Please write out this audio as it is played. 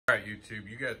YouTube.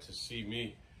 You got to see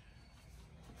me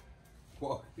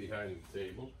walk behind the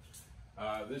table.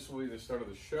 This will be the start of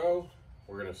the show.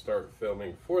 We're going to start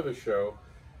filming for the show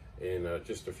in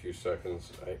just a few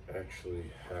seconds. I actually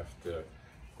have to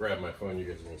grab my phone. You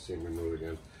guys are going to see me move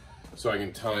again, so I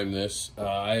can time this.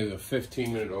 I have a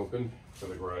 15-minute open for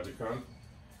the Conn,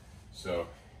 so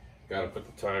got to put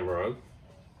the timer on.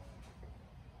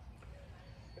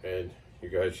 And you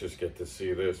guys just get to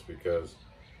see this because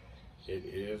it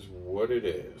is what it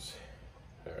is.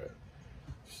 All right,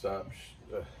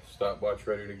 stopwatch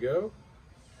ready to go.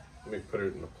 Let me put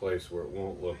it in a place where it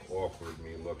won't look awkward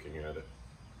me looking at it.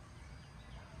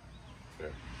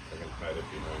 There, I can hide it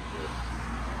behind here.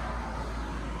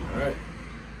 All right,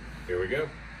 here we go.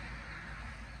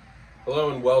 Hello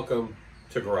and welcome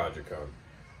to Conn.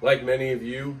 Like many of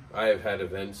you, I have had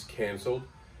events canceled,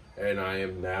 and I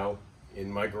am now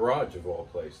in my garage of all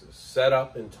places, set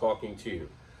up and talking to you.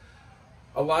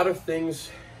 A lot of things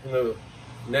in the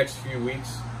next few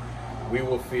weeks, we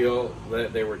will feel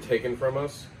that they were taken from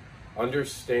us.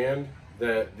 Understand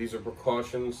that these are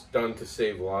precautions done to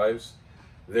save lives.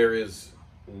 There is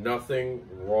nothing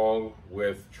wrong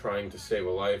with trying to save a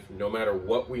life. No matter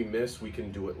what we miss, we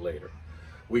can do it later.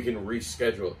 We can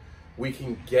reschedule it. We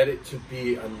can get it to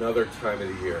be another time of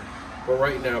the year. But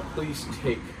right now, please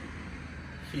take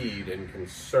heed and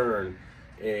concern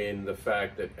in the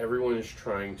fact that everyone is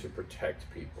trying to protect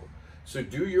people. So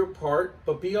do your part,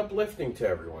 but be uplifting to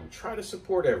everyone. Try to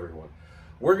support everyone.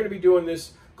 We're going to be doing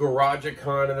this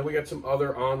Conn, and then we got some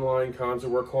other online cons that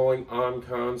we're calling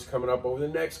on-cons coming up over the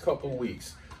next couple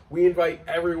weeks. We invite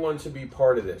everyone to be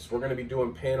part of this. We're going to be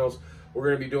doing panels. We're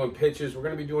going to be doing pitches. We're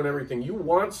going to be doing everything. You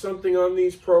want something on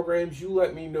these programs, you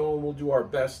let me know, and we'll do our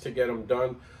best to get them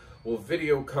done. We'll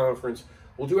video conference.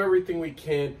 We'll do everything we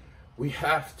can. We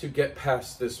have to get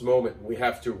past this moment. We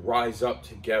have to rise up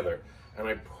together. And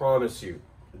I promise you,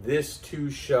 this too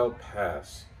shall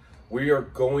pass. We are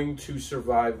going to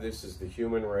survive this as the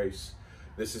human race.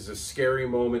 This is a scary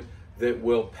moment that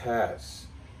will pass.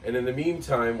 And in the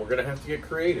meantime, we're going to have to get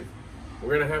creative.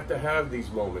 We're going to have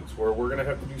these moments where we're going to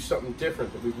have to do something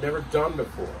different that we've never done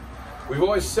before. We've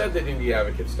always said that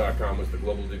IndieAdvocates.com was the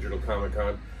global digital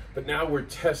Comic-Con, but now we're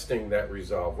testing that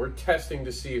resolve. We're testing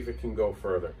to see if it can go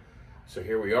further. So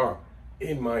here we are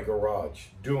in my garage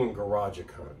doing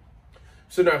Conn.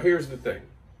 So now here's the thing.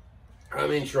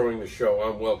 I'm introing the show.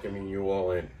 I'm welcoming you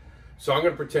all in. So I'm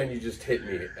going to pretend you just hit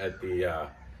me at the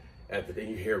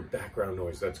you hear background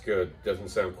noise. That's good. Doesn't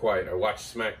sound quiet. I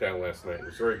watched SmackDown last night. It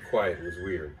was very quiet. It was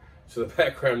weird. So the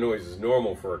background noise is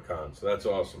normal for a con. So that's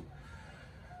awesome.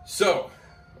 So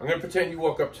I'm going to pretend you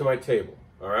walk up to my table.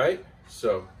 All right?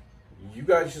 So you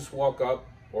guys just walk up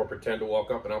or pretend to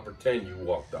walk up, and I'll pretend you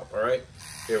walked up. All right?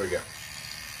 Here we go.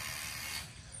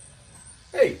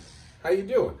 Hey, how you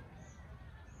doing?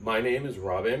 My name is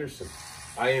Rob AnderSiN.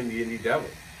 I am the Indie Devil.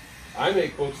 I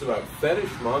make books about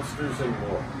fetish, monsters, and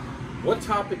more. What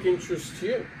topic interests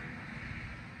you?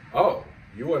 Oh,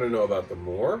 you want to know about the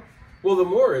more? Well, the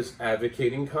more is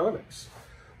advocating comics,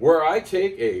 where I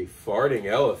take a farting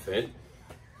elephant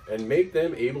and make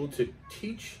them able to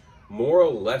teach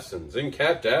moral lessons in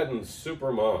Cat Dad and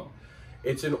Super Mom.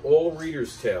 It's an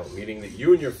all-reader's tale, meaning that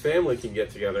you and your family can get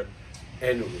together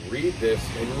and read this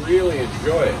and really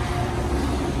enjoy it.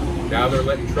 Now they're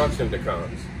letting trucks into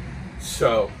cons.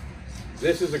 So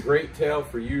this is a great tale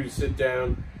for you to sit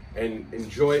down and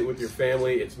enjoy it with your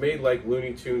family. It's made like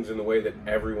Looney Tunes in the way that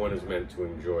everyone is meant to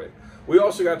enjoy it. We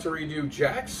also got to redo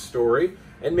Jack's story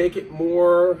and make it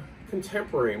more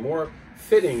contemporary, more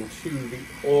fitting to the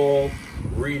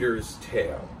all-reader's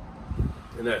tale.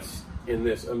 And that's in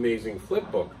this amazing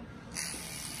flip book.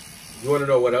 You want to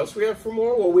know what else we have for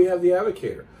more? Well, we have The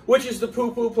Advocator, which is the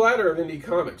poo-poo platter of indie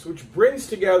comics, which brings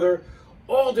together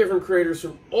all different creators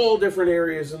from all different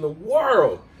areas in the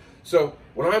world. So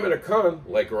when I'm at a con,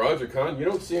 like Conn, you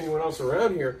don't see anyone else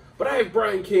around here, but I have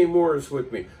Brian K. Morris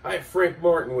with me. I have Frank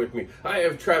Martin with me. I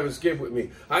have Travis Gibb with me.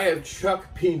 I have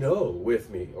Chuck Pinot with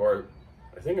me, or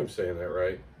I think I'm saying that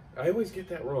right. I always get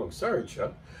that wrong. Sorry,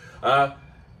 Chuck.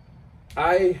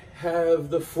 I have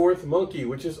The Fourth Monkey,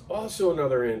 which is also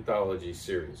another anthology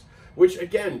series, which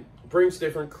again brings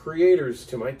different creators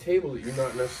to my table that you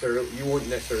wouldn't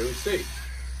necessarily see.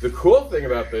 The cool thing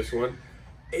about this one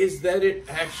is that it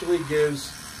actually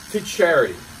gives to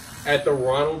charity at the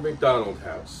Ronald McDonald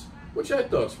House, which I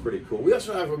thought was pretty cool. We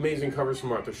also have amazing covers from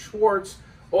Martha Schwartz,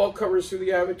 all covers through The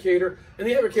Advocator. And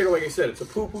The Advocator, like I said, it's a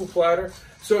poo-poo platter,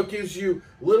 so it gives you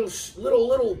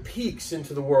little peeks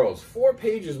into the world. 4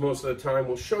 pages most of the time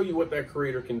will show you what that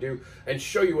creator can do and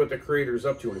show you what the creator is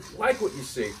up to. And if you like what you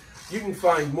see, you can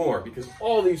find more, because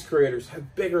all these creators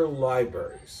have bigger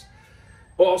libraries.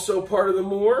 Also part of the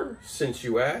more, since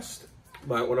you asked,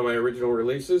 one of my original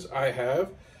releases, I have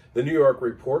the New York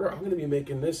Reporter. I'm going to be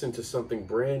making this into something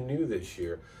brand new this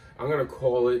year. I'm going to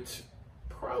call it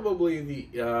probably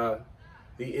the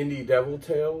Indie Devil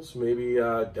Tales, maybe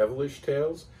Devilish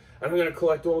Tales. And I'm going to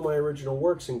collect all my original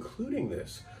works, including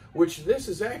this, which this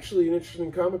is actually an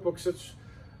interesting comic book. It's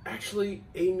actually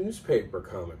a newspaper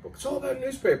comic book. It's all about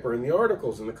newspaper and the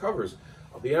articles and the covers.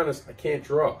 I'll be honest, I can't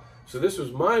draw. So this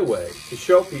was my way to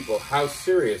show people how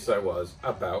serious I was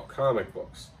about comic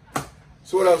books.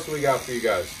 So what else do we got for you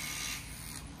guys?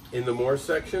 In the more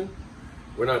section,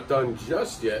 we're not done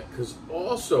just yet, because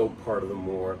also part of the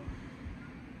more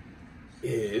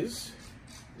is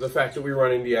the fact that we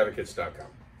run IndieAdvocates.com,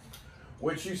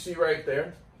 which you see right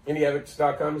there.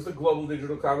 IndieAdvocates.com is the global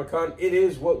digital Comic-Con. It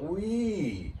is what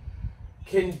we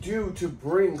can do to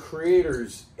bring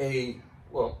creators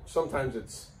well, sometimes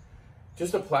it's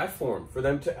just a platform for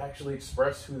them to actually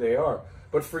express who they are.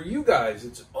 But for you guys,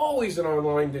 it's always an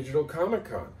online digital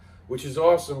Comic-Con, which is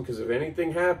awesome because if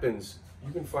anything happens,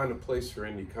 you can find a place for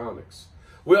indie comics.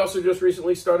 We also just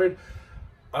recently started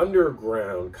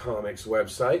underground comics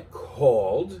website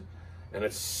called, and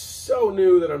it's so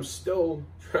new that I'm still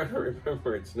trying to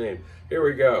remember its name. Here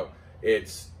we go.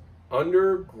 It's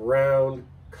Underground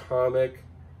Comic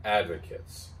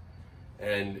Advocates.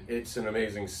 And it's an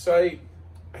amazing site.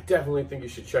 I definitely think you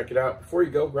should check it out. Before you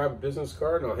go, grab a business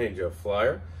card and I'll hand you a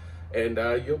flyer. And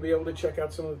you'll be able to check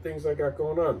out some of the things I got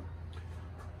going on.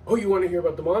 Oh, you want to hear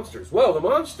about the monsters? Well, the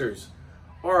monsters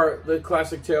are the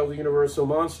classic tale of the universal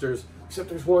monsters, except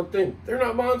there's one thing. They're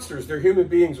not monsters. They're human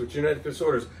beings with genetic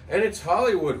disorders. And it's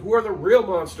Hollywood who are the real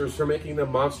monsters for making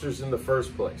them monsters in the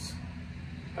first place.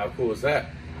 How cool is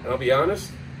that? And I'll be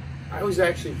honest, I was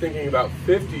actually thinking about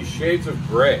 50 Shades of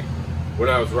Grey when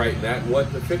I was writing that, and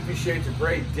what the 50 Shades of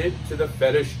Grey did to the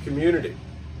fetish community.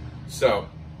 So,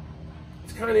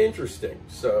 it's kind of interesting.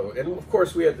 So, and of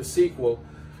course we had the sequel,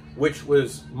 which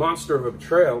was Monster of a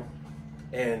Betrayal,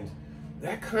 and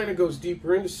that kind of goes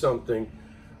deeper into something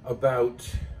about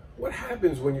what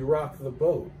happens when you rock the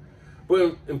boat.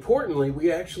 But importantly, we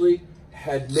actually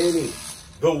had Manny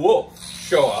the Wolf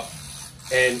show up,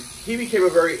 and he became a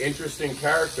very interesting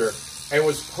character and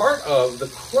was part of the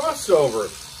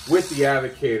crossover with the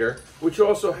Advocator, which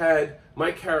also had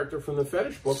my character from the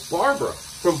fetish book, Barbara,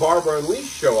 from Barbara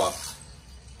Unleashed, show up.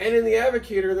 And in the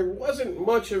Advocator, there wasn't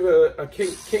much of a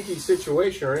kinky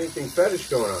situation or anything fetish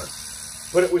going on.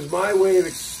 But it was my way of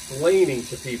explaining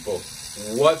to people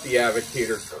what the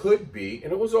Advocator could be,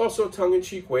 and it was also a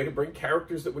tongue-in-cheek way to bring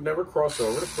characters that would never cross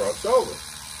over to cross over.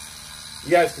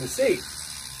 You guys can see,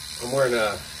 I'm wearing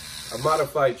a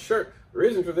modified shirt. The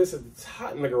reason for this is it's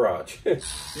hot in the garage.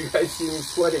 You guys see me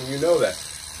sweating, you know that.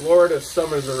 Florida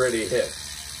summer's already hit.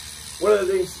 One of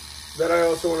the things that I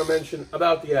also want to mention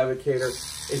about the Advocator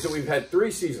is that we've had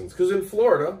 3 seasons. Because in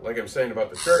Florida, like I'm saying about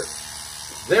the shirt,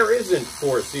 there isn't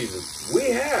 4 seasons. We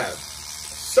have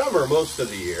summer most of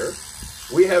the year.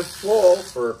 We have fall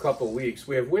for a couple weeks.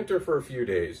 We have winter for a few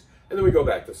days. And then we go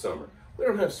back to summer. We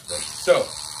don't have spring. So,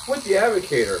 with the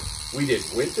Advocator, we did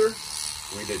winter,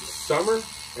 we did summer,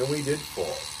 and we did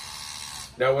fall.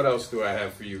 Now, what else do I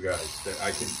have for you guys that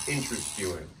I can interest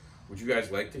you in? Would you guys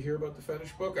like to hear about the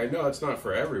fetish book? I know it's not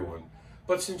for everyone,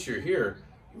 but since you're here,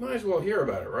 you might as well hear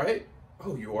about it, right?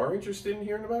 Oh, you are interested in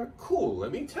hearing about it? Cool,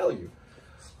 let me tell you.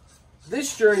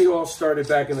 This journey all started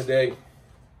back in the day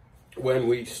when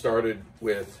we started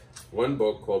with one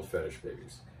book called Fetish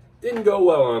Babies. Didn't go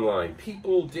well online.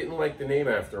 People didn't like the name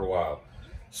after a while.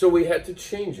 So we had to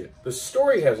change it. The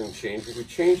story hasn't changed, but we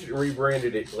changed it and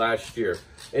rebranded it last year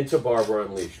into Barbara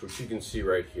Unleashed, which you can see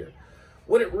right here.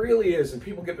 What it really is, and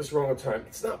people get this wrong all the time,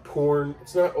 it's not porn,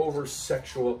 it's not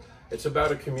over-sexual, it's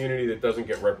about a community that doesn't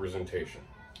get representation.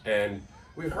 And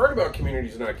we've heard about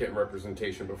communities not getting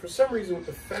representation, but for some reason with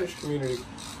the fetish community,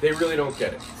 they really don't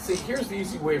get it. See, here's the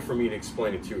easy way for me to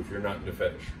explain it to you if you're not into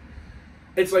fetish.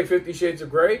 It's like 50 Shades of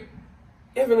Grey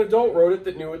if an adult wrote it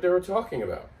that knew what they were talking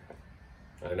about.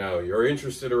 I know, you're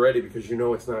interested already because you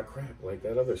know it's not crap like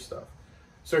that other stuff.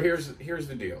 So here's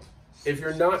the deal. If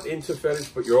you're not into fetish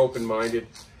but you're open-minded,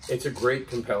 it's a great,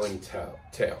 compelling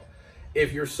tale.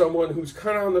 If you're someone who's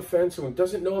kind of on the fence and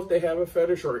doesn't know if they have a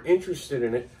fetish or are interested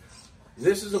in it,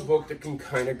 this is a book that can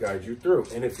kind of guide you through.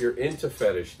 And if you're into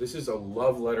fetish, this is a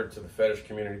love letter to the fetish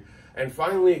community. And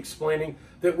finally explaining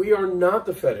that we are not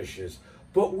the fetishes,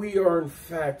 but we are in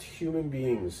fact human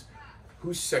beings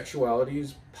whose sexuality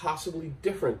is possibly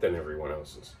different than everyone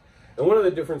else's. And one of the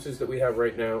differences that we have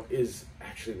right now is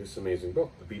actually this amazing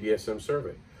book, the BDSM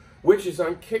Survey, which is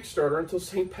on Kickstarter until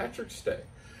St. Patrick's Day.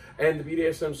 And the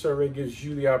BDSM survey gives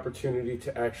you the opportunity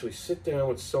to actually sit down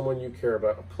with someone you care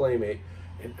about, a playmate,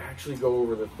 and actually go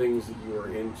over the things that you are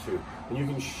into. And you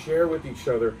can share with each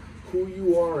other who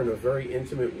you are in a very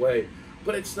intimate way.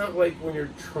 But it's not like when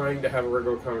you're trying to have a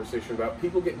regular conversation about,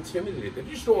 people get intimidated. They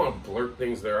just don't want to blurt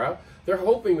things there out. They're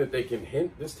hoping that they can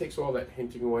hint. This takes all that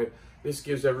hinting away. This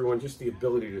gives everyone just the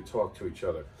ability to talk to each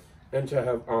other and to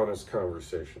have honest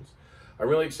conversations. I'm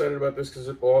really excited about this because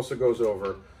it also goes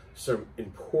over some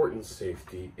important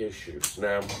safety issues.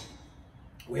 Now,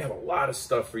 we have a lot of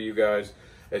stuff for you guys.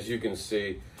 As you can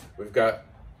see, we've got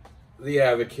the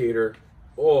Advocator,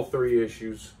 all 3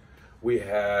 issues. We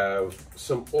have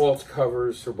some alt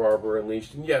covers for Barbara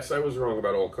Unleashed. And yes, I was wrong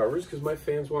about alt covers because my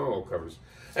fans want alt covers.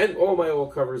 And all my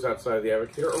alt covers outside of the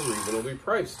Advocator are reasonably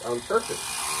priced on purpose.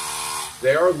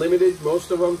 They are limited,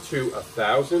 most of them, to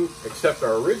 1,000, except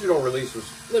our original release was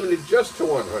limited just to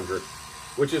 100,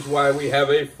 which is why we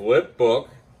have a flip book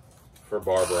for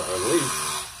Barbara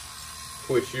Unleashed,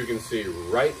 which you can see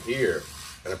right here.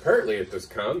 And apparently at this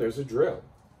con, there's a drill,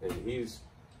 and he's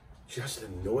just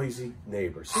a noisy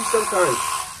neighbor. See, sometimes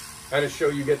at a show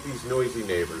you get these noisy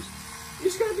neighbors. You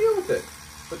just gotta deal with it.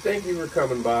 But thank you for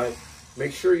coming by.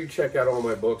 Make sure you check out all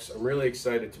my books. I'm really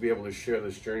excited to be able to share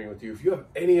this journey with you. If you have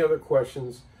any other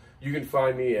questions, you can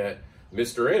find me at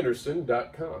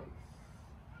MrAnderSiN.com.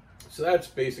 So that's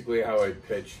basically how I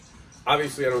pitch.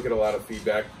 Obviously, I don't get a lot of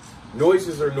feedback.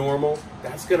 Noises are normal.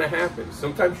 That's gonna happen.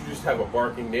 Sometimes you just have a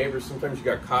barking neighbor. Sometimes you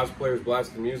got cosplayers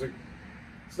blasting music.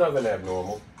 It's nothing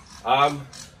abnormal.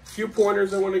 Few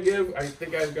pointers I want to give. I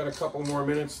think I've got a couple more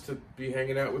minutes to be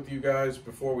hanging out with you guys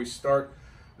before we start.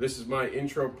 This is my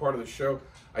intro part of the show.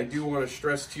 I do want to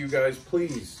stress to you guys,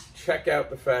 please check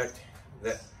out the fact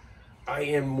that I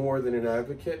am more than an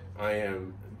advocate. I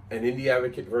am an indie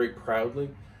advocate very proudly.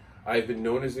 I've been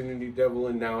known as an indie devil,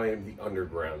 and now I am the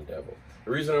underground devil.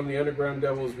 The reason I'm the underground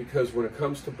devil is because when it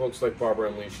comes to books like Barbara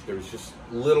Unleashed, there's just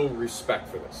little respect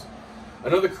for this.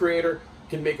 Another creator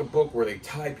can make a book where they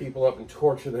tie people up and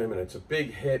torture them, and it's a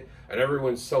big hit, and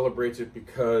everyone celebrates it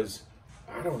because,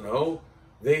 I don't know,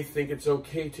 they think it's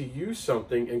okay to use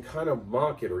something and kind of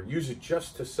mock it or use it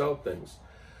just to sell things.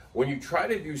 When you try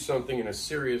to do something in a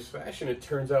serious fashion, it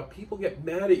turns out people get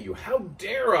mad at you. How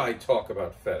dare I talk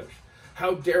about fetish?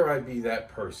 How dare I be that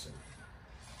person?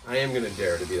 I am going to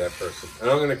dare to be that person, and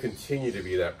I'm going to continue to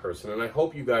be that person, and I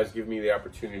hope you guys give me the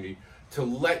opportunity to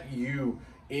let you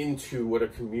into what a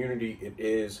community it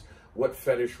is, what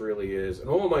fetish really is. And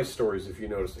all my stories, if you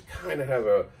notice, they kind of have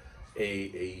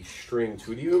a string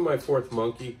to it. Even my Fourth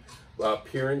Monkey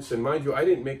appearance, and mind you, I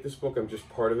didn't make this book, I'm just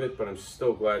part of it, but I'm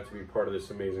still glad to be part of this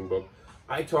amazing book.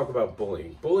 I talk about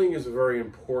bullying. Bullying is a very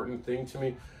important thing to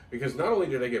me because not only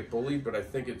did I get bullied, but I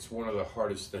think it's one of the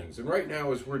hardest things. And right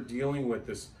now, as we're dealing with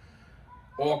this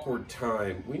awkward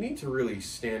time, we need to really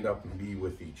stand up and be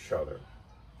with each other.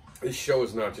 This show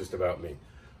is not just about me.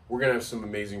 We're going to have some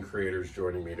amazing creators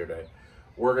joining me today.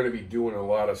 We're going to be doing a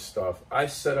lot of stuff. I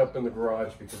set up in the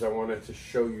garage because I wanted to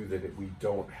show you that we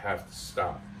don't have to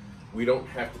stop. We don't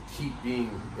have to keep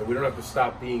being, we don't have to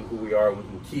stop being who we are. We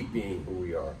can keep being who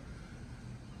we are.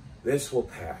 This will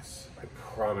pass. I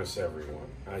promise everyone.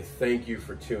 I thank you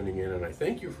for tuning in, and I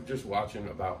thank you for just watching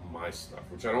about my stuff,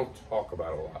 which I don't talk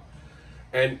about a lot.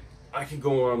 And I could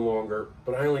go on longer,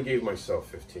 but I only gave myself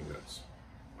 15 minutes.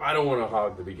 I don't want to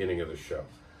hog the beginning of the show.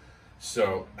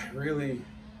 So I really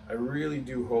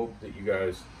do hope that you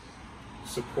guys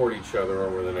support each other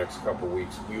over the next couple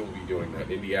weeks. We will be doing that.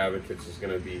 Indie Advocates is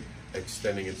going to be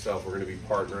extending itself. We're going to be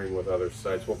partnering with other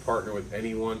sites. We'll partner with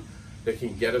anyone that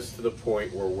can get us to the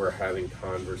point where we're having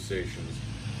conversations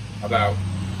about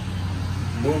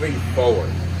moving forward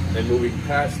and moving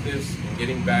past this and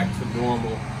getting back to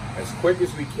normal as quick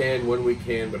as we can when we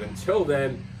can. But until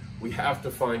then, we have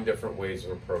to find different ways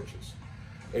and approaches.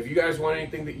 If you guys want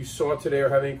anything that you saw today or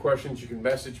have any questions, you can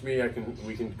message me.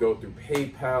 We can go through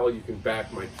PayPal. You can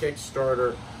back my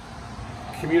Kickstarter.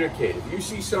 Communicate. If you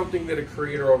see something that a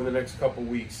creator over the next couple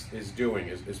weeks is doing,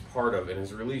 is part of, and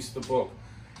has released the book,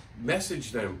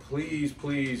 message them. Please,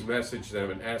 please message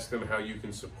them and ask them how you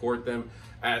can support them.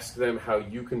 Ask them how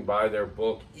you can buy their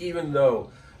book, even though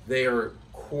they are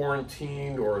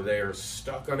quarantined or they are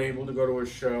stuck unable to go to a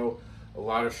show. A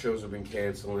lot of shows have been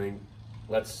canceling.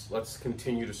 Let's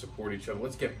continue to support each other.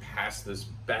 Let's get past this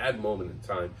bad moment in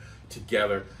time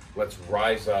together. Let's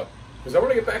rise up. Because I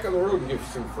want to get back on the road and give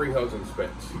some free hugs and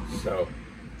spits. So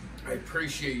I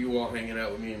appreciate you all hanging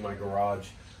out with me in my garage.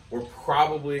 I'll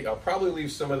probably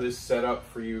leave some of this set up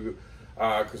for you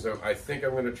because I think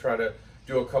I'm going to try to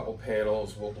do a couple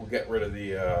panels. We'll get rid of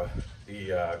the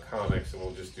comics and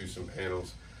we'll just do some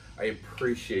panels. I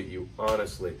appreciate you,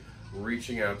 honestly.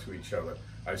 reaching out to each other.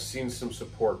 I've seen some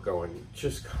support going.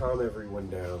 Just calm everyone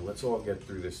down. Let's all get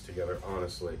through this together,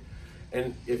 honestly.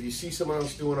 And if you see someone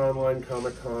else doing online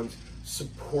Comic Cons,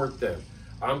 support them.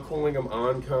 I'm calling them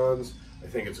on-cons. I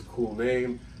think it's a cool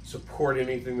name. Support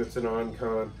anything that's an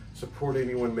on-con. Support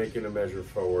anyone making a measure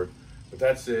forward. But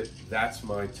that's it. That's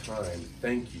my time.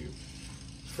 Thank you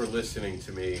for listening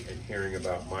to me and hearing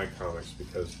about my comics,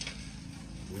 because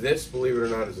this, believe it or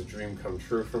not, is a dream come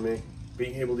true for me.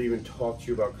 Being able to even talk to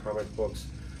you about comic books,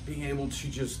 being able to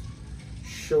just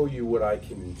show you what I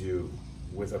can do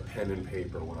with a pen and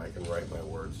paper when I can write my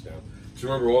words down. So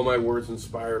remember, all my words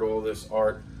inspired all this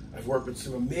art. I've worked with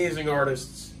some amazing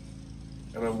artists,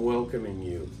 and I'm welcoming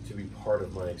you to be part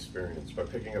of my experience by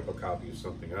picking up a copy of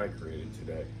something I created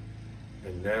today.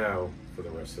 And now, for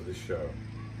the rest of the show.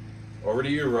 Over to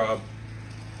you, Rob.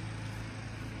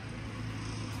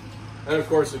 And of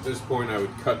course, at this point, I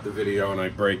would cut the video and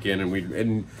I'd break in and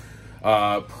we'd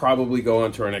probably go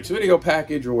on to our next video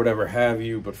package or whatever have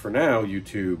you. But for now,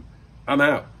 YouTube, I'm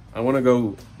out. I want to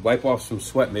go wipe off some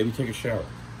sweat, maybe take a shower.